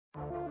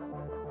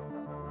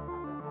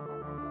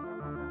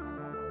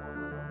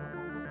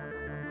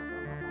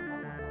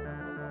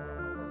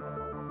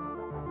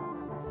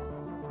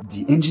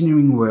The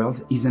engineering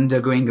world is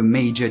undergoing a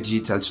major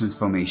digital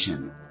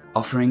transformation,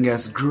 offering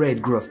us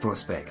great growth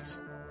prospects.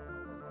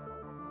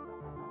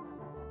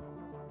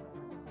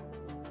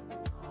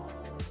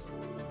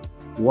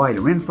 While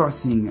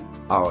reinforcing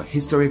our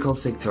historical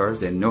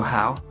sectors and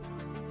know-how,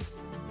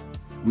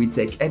 we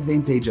take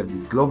advantage of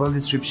this global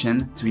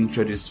disruption to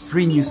introduce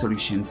 3 new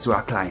solutions to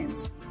our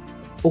clients.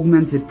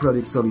 Augmented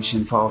Product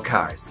Solution for our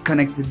cars,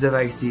 connected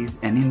devices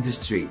and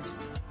industries.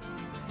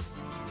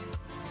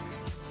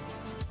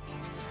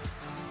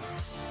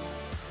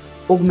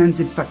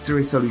 Augmented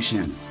Factory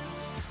Solution,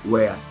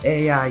 where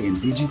AI and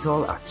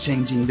digital are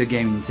changing the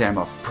game in terms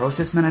of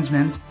process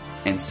management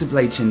and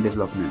supply chain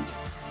development.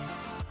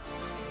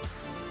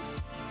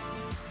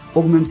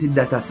 Augmented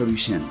Data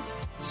Solution,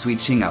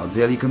 switching our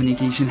daily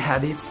communication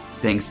habits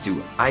thanks to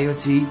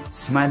IoT,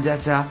 smart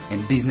data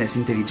and business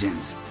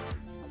intelligence.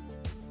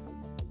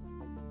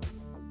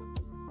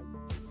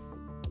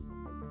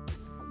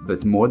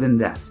 But more than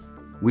that,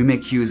 we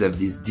make use of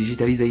this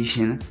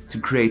digitalization to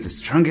create a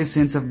stronger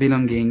sense of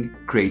belonging,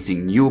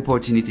 creating new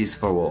opportunities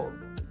for all,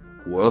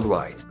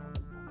 worldwide.